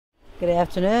Good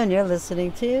afternoon. You're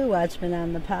listening to Watchman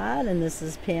on the Pod, and this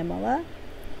is Pamela.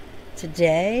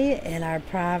 Today, in our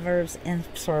Proverbs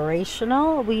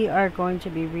Inspirational, we are going to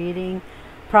be reading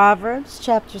Proverbs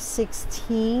chapter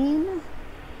 16,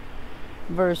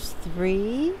 verse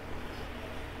 3.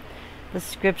 The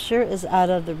scripture is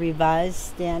out of the Revised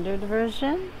Standard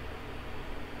Version,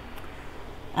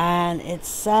 and it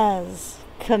says,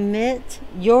 "Commit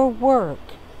your work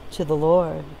to the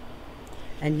Lord,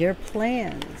 and your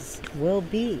plans will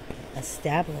be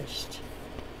established."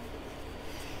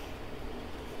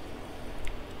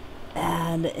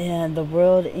 And in the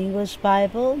World English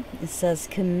Bible, it says,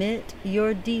 "Commit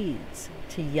your deeds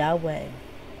to Yahweh,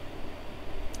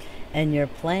 and your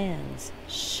plans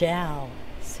shall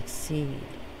succeed."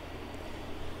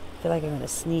 I feel like I'm going to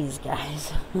sneeze,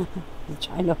 guys. I'm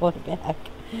trying to hold it back.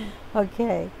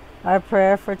 Okay, our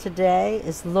prayer for today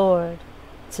is, Lord,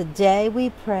 today we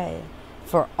pray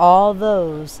for all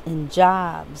those in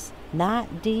jobs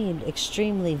not deemed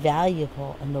extremely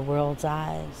valuable in the world's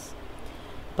eyes,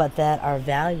 but that are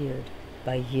valued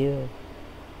by you.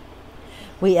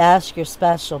 We ask your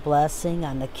special blessing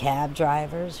on the cab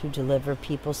drivers who deliver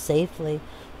people safely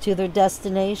to their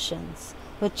destinations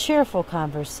with cheerful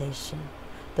conversation,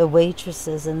 the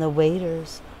waitresses and the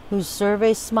waiters who serve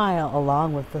a smile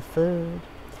along with the food,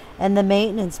 and the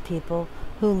maintenance people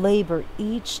who labor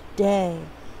each day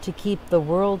to keep the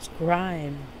world's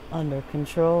grime under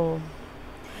control.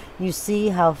 You see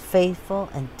how faithful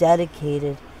and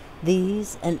dedicated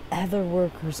these and other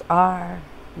workers are,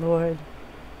 Lord.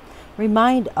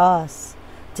 Remind us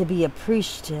to be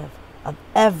appreciative of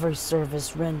every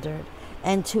service rendered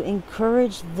and to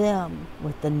encourage them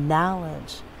with the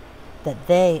knowledge that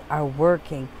they are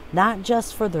working not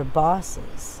just for their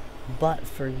bosses, but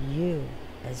for you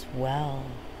as well.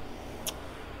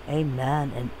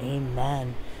 Amen and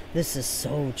amen. This is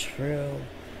so true.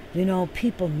 You know,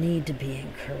 people need to be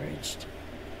encouraged.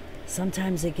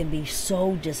 Sometimes it can be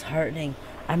so disheartening.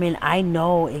 I mean, I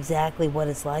know exactly what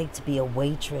it's like to be a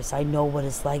waitress. I know what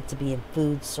it's like to be in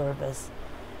food service.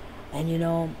 And you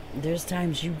know, there's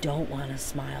times you don't want to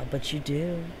smile, but you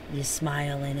do. You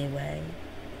smile anyway.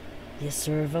 You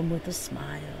serve them with a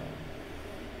smile.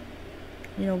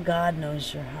 You know, God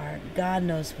knows your heart. God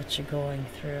knows what you're going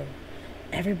through.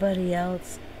 Everybody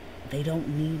else, they don't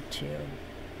need to.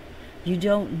 You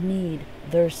don't need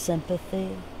their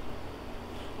sympathy.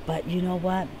 But you know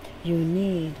what? You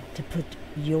need to put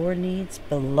your needs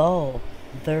below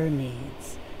their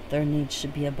needs. Their needs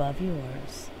should be above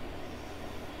yours.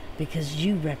 Because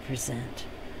you represent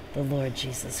the Lord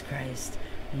Jesus Christ.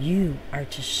 You are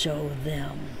to show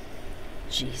them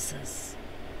Jesus.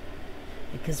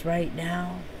 Because right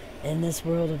now, in this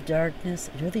world of darkness,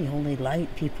 you're the only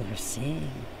light people are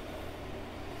seeing.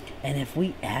 And if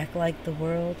we act like the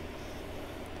world,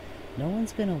 no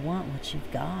one's going to want what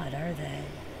you've got, are they?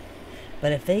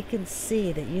 But if they can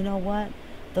see that, you know what,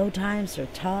 though times are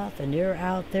tough and you're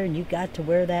out there and you got to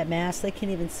wear that mask, they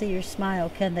can't even see your smile,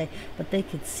 can they? But they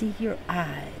can see your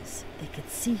eyes. They can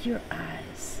see your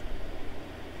eyes.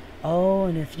 Oh,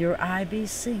 and if your eye be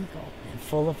single and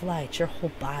full of light, your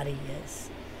whole body is.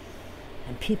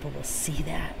 And people will see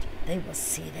that. They will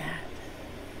see that.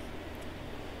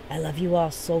 I love you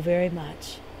all so very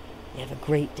much. You have a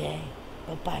great day.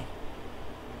 Bye-bye.